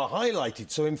never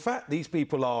highlighted. So, in fact, these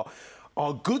people are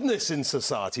goodness in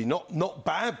society, not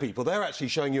bad people. They're actually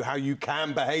showing you how you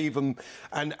can behave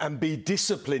and be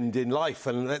disciplined in life.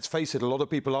 And let's face it, a lot of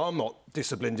people are not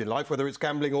disciplined in life, whether it's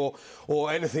gambling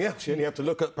or anything else. You only have to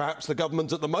look at perhaps the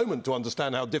government at the moment to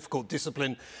understand how difficult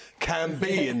discipline can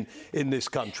be in this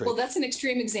country. Well, that's an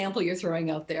extreme example you're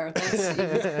throwing out there.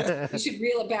 You should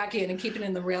reel it back in and keep it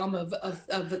in the realm of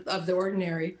the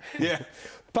ordinary. Yeah.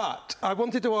 But I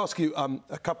wanted to ask you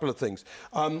a couple of things.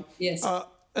 Yes.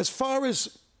 As far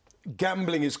as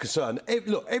gambling is concerned,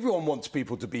 look, everyone wants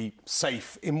people to be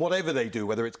safe in whatever they do,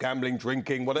 whether it's gambling,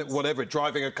 drinking, whatever,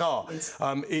 driving a car. Yes.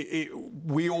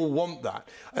 We all want that.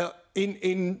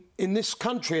 In this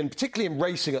country, and particularly in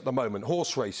racing at the moment,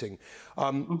 horse racing,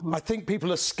 I think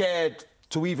people are scared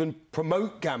to even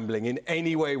promote gambling in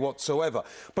any way whatsoever.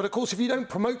 But of course, if you don't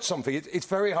promote something, it's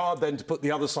very hard then to put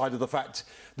the other side of the fact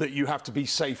that you have to be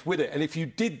safe with it. And if you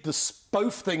did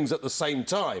both things at the same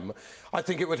time, I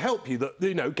think it would help you that,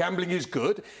 you know, gambling is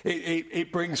good.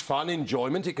 It brings fun,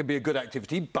 enjoyment. It can be a good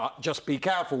activity, but just be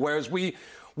careful. Whereas we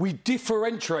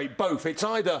differentiate both. It's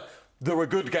either there are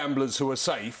good gamblers who are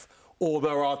safe, or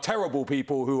there are terrible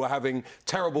people who are having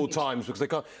terrible times because they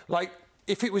can't. Like,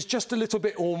 if it was just a little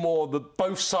bit or more that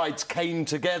both sides came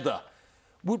together,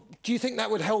 do you think that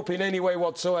would help in any way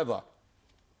whatsoever?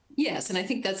 Yes, and I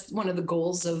think that's one of the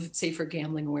goals of Safer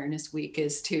Gambling Awareness Week,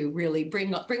 is to really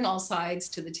bring all sides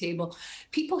to the table.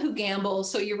 People who gamble,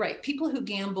 so you're right, people who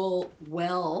gamble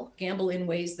well, gamble in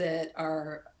ways that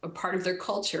are a part of their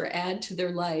culture, add to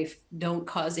their life, don't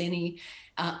cause any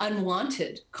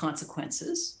unwanted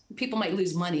consequences. People might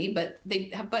lose money, but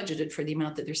they have budgeted for the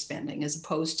amount that they're spending, as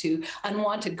opposed to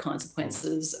unwanted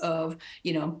consequences of,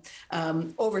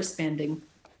 overspending.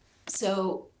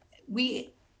 So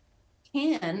we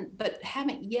can, but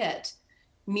haven't yet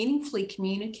meaningfully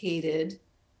communicated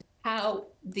how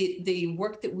the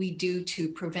work that we do to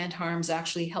prevent harms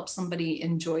actually helps somebody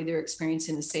enjoy their experience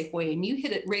in a safe way. And you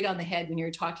hit it right on the head when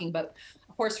you're talking about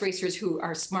horse racers who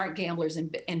are smart gamblers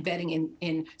and betting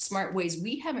in smart ways.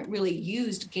 We haven't really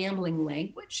used gambling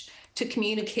language to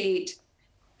communicate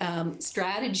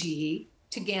strategy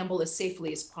to gamble as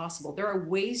safely as possible. There are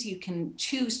ways you can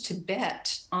choose to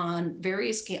bet on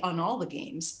on all the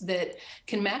games that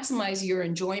can maximize your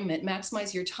enjoyment,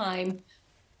 maximize your time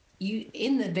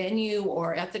in the venue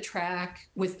or at the track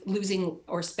with losing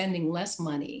or spending less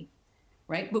money,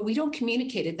 right? But we don't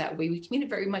communicate it that way. We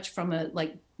communicate very much from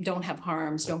don't have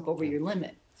harms, don't go over your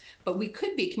limit. But we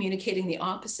could be communicating the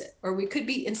opposite, or we could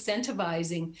be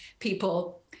incentivizing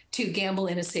people to gamble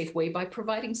in a safe way by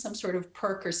providing some sort of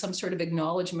perk or some sort of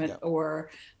acknowledgement or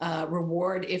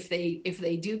reward if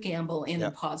they do gamble in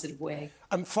a positive way.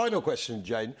 And final question,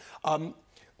 Jane.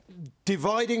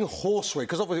 Dividing horse racing,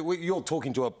 because obviously you're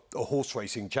talking to a horse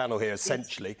racing channel here,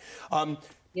 essentially.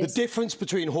 Yes. The difference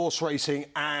between horse racing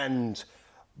and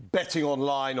betting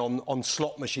online on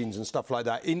slot machines and stuff like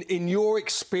that, in your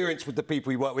experience with the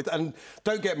people you work with, and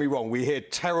don't get me wrong, we hear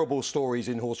terrible stories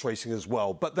in horse racing as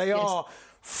well, but they are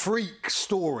freak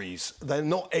stories. They're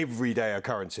not everyday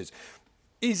occurrences.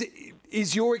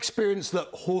 Is your experience that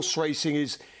horse racing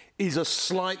is a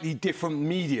slightly different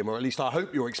medium, or at least I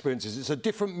hope your experience is, it's a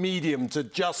different medium to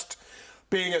just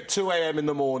being at 2 a.m. in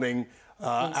the morning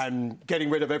and getting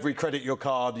rid of every credit your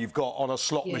card you've got on a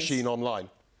slot machine online?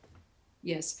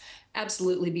 Yes,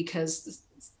 absolutely, because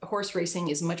horse racing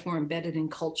is much more embedded in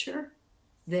culture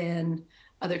than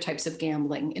other types of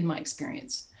gambling, in my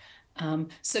experience.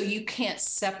 So you can't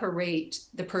separate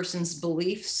the person's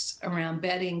beliefs around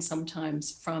betting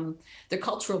sometimes from their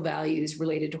cultural values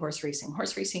related to horse racing.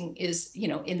 Horse racing is,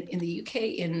 in the UK,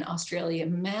 in Australia,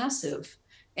 massive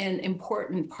and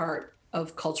important part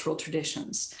of cultural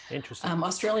traditions. Interesting.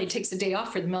 Australia takes a day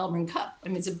off for the Melbourne Cup. I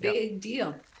mean, it's a big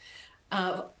deal.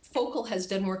 Focal has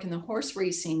done work in the horse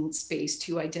racing space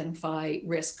to identify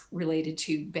risk related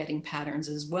to betting patterns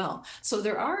as well. So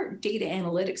there are data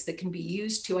analytics that can be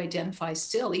used to identify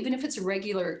still, even if it's a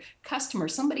regular customer,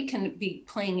 somebody can be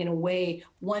playing in a way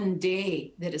one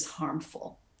day that is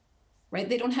harmful, right?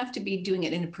 They don't have to be doing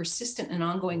it in a persistent and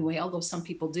ongoing way, although some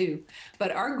people do.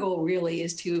 But our goal really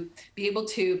is to be able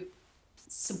to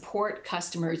support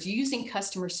customers using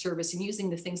customer service and using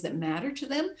the things that matter to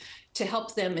them to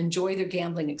help them enjoy their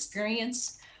gambling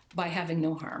experience by having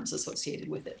no harms associated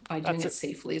with it, by doing it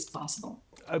safely as possible.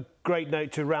 A great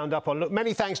note to round up on. Look,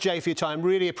 many thanks, Jay, for your time.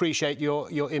 Really appreciate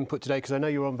your input today, because I know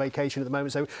you're on vacation at the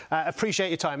moment, so appreciate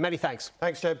your time. Many thanks.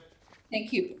 Thanks, Jay.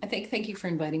 Thank you. Thank you for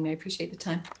inviting me. I appreciate the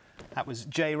time. That was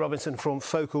Jay Robinson from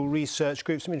Focal Research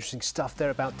Group. Some interesting stuff there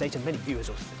about data. Many viewers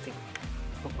also think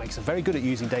bookmakers are very good at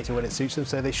using data when it suits them,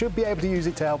 so they should be able to use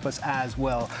it to help us as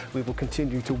well. We will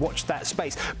continue to watch that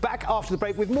space. Back after the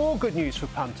break with more good news for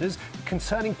punters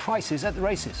concerning prices at the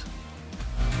races.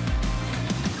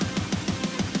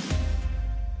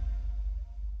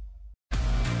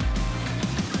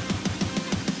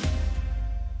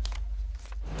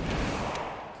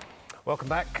 Welcome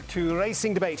back to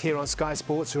Racing Debate here on Sky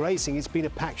Sports Racing. It's been a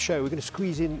packed show. We're going to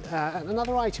squeeze in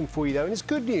another item for you, though, and it's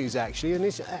good news, actually. And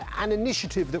it's an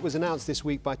initiative that was announced this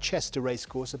week by Chester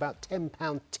Racecourse about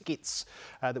 £10 tickets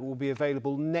that will be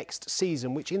available next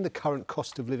season, which in the current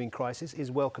cost of living crisis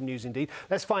is welcome news indeed.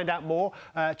 Let's find out more.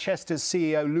 Chester's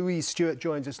CEO, Louise Stewart,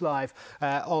 joins us live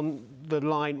on the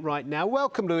line right now.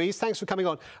 Welcome, Louise. Thanks for coming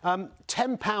on.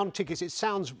 £10 tickets, it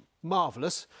sounds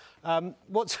marvellous.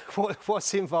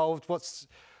 What's involved?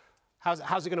 How's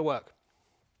it going to work?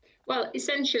 Well,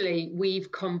 essentially,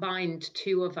 we've combined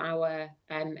two of our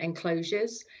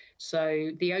enclosures.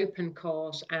 So the open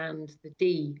course and the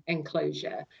D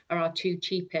enclosure are our two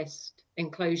cheapest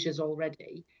enclosures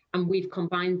already. And we've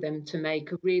combined them to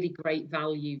make a really great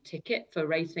value ticket for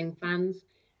racing fans.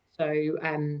 So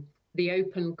the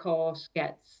open course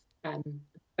gets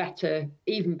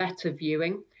even better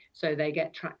viewing. So they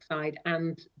get trackside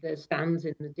and the stands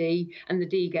in the D, and the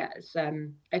D gets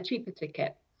a cheaper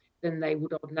ticket than they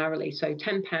would ordinarily. So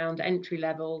 £10 entry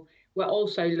level. We're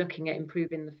also looking at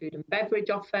improving the food and beverage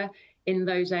offer in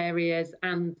those areas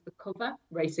and the cover.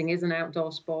 Racing is an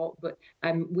outdoor sport, but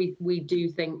we do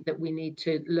think that we need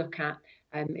to look at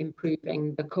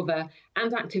improving the cover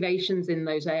and activations in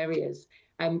those areas.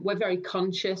 We're very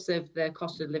conscious of the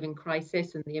cost of living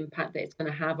crisis and the impact that it's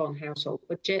going to have on household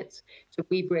budgets. So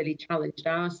we've really challenged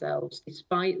ourselves,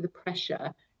 despite the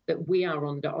pressure that we are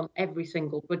under on every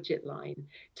single budget line,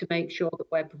 to make sure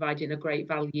that we're providing a great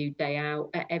value day out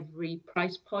at every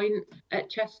price point at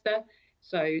Chester.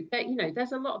 So that,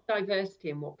 there's a lot of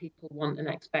diversity in what people want and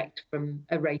expect from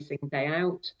a racing day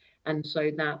out. And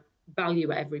so that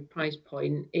value at every price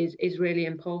point is really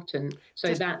important.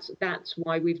 So that's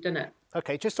why we've done it.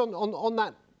 OK, just on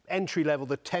that entry level,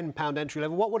 the £10 entry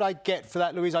level, what would I get for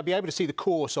that, Louise? I'd be able to see the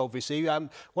course, obviously.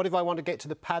 What if I want to get to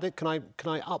the paddock? Can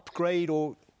I upgrade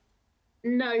or...?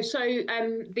 No, so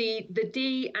the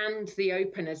D and the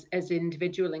Open as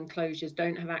individual enclosures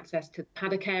don't have access to the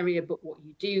paddock area, but what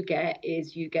you do get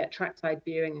is you get trackside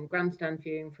viewing and grandstand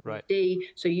viewing from the D,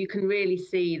 so you can really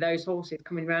see those horses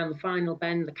coming around the final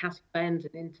bend, the castle bend,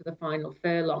 and into the final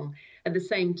furlong. At the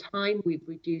same time, we've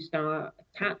reduced our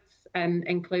TATS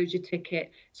enclosure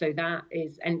ticket, so that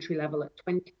is entry level at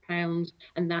 £20,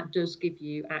 and that does give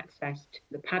you access to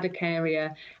the paddock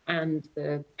area and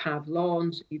the Pav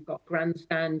lawn. So you've got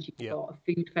grandstand, you've got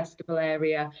a food festival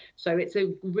area, so it's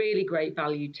a really great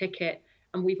value ticket.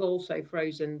 And we've also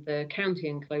frozen the county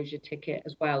enclosure ticket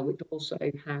as well, which also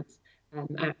has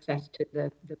access to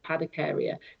the paddock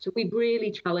area. So we've really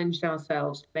challenged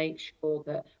ourselves to make sure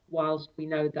that whilst we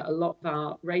know that a lot of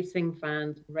our racing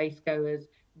fans and racegoers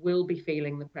will be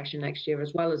feeling the pressure next year,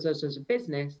 as well as us as a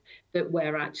business, that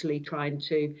we're actually trying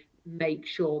to make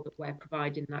sure that we're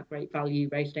providing that great value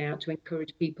race day out to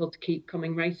encourage people to keep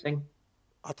coming racing.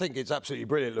 I think it's absolutely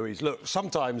brilliant, Louise. Look,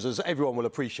 sometimes, as everyone will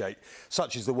appreciate,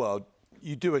 such is the world,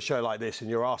 you do a show like this and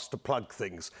you're asked to plug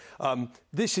things.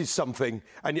 This is something,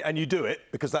 and you do it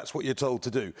because that's what you're told to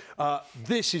do.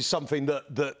 This is something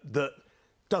that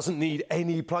doesn't need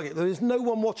any plugging. There is no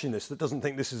one watching this that doesn't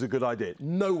think this is a good idea.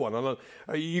 No one. And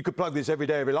you could plug this every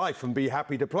day of your life and be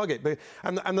happy to plug it.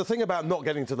 And the thing about not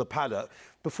getting to the paddock,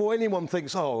 before anyone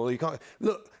thinks, oh, you can't...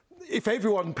 Look, if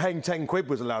everyone paying 10 quid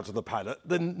was allowed to the paddock,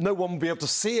 then no one would be able to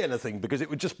see anything because it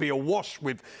would just be awash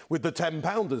with the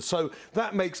 10-pounders. So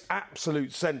that makes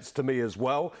absolute sense to me as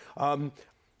well.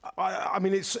 I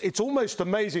mean, it's almost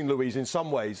amazing, Louise, in some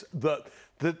ways, that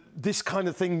this kind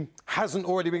of thing hasn't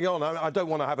already been going on. I don't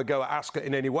want to have a go at Ascot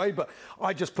in any way, but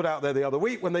I just put out there the other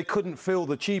week when they couldn't fill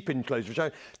the cheap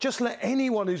enclosure. Just let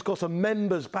anyone who's got a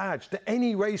member's badge to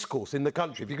any racecourse in the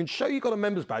country, if you can show you've got a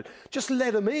member's badge, just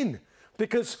let them in.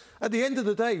 Because at the end of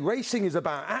the day, racing is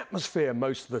about atmosphere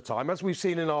most of the time, as we've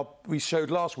seen we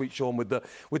showed last week, Sean, with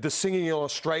the singing in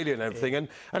Australia and everything.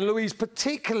 And Louise,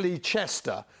 particularly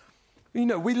Chester, we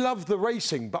love the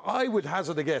racing, but I would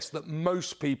hazard a guess that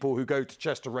most people who go to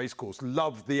Chester Racecourse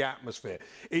love the atmosphere.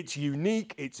 It's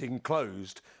unique, it's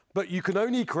enclosed, but you can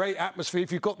only create atmosphere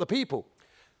if you've got the people.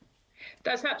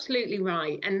 That's absolutely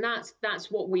right. And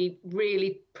that's what we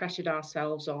really pressured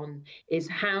ourselves on, is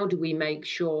how do we make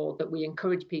sure that we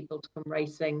encourage people to come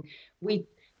racing?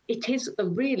 It is a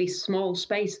really small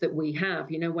space that we have.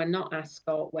 We're not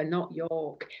Ascot, we're not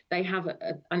York. They have,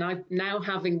 and I've now,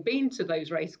 having been to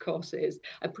those race courses,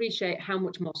 appreciate how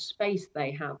much more space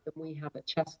they have than we have at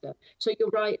Chester. So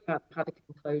you're right about the paddock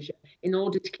enclosure. In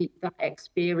order to keep that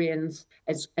experience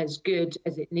as good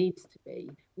as it needs to be,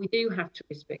 we do have to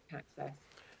restrict access.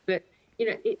 But,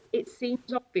 it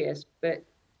seems obvious, but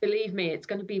believe me, it's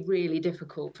going to be really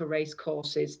difficult for race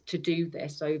courses to do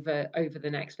this over the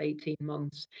next 18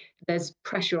 months. There's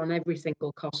pressure on every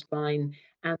single cost line,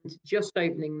 and just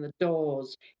opening the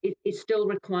doors, it still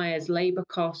requires labour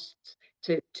costs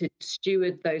to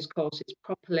steward those courses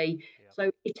properly. So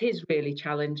it is really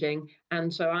challenging.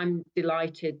 And so I'm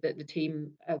delighted that the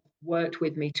team have worked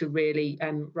with me to really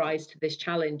rise to this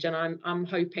challenge. And I'm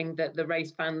hoping that the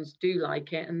race fans do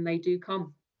like it and they do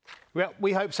come. Well,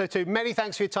 we hope so too. Many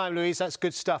thanks for your time, Louise. That's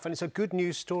good stuff. And it's a good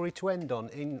news story to end on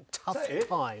in tough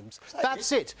times.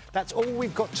 That's it. That's all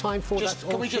we've got time for.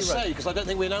 Can we just say, because I don't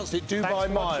think we announced it,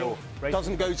 Dubai Mile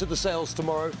doesn't go to the sales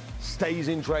tomorrow, stays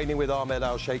in training with Ahmed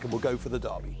Al Sheikh and will go for the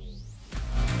Derby.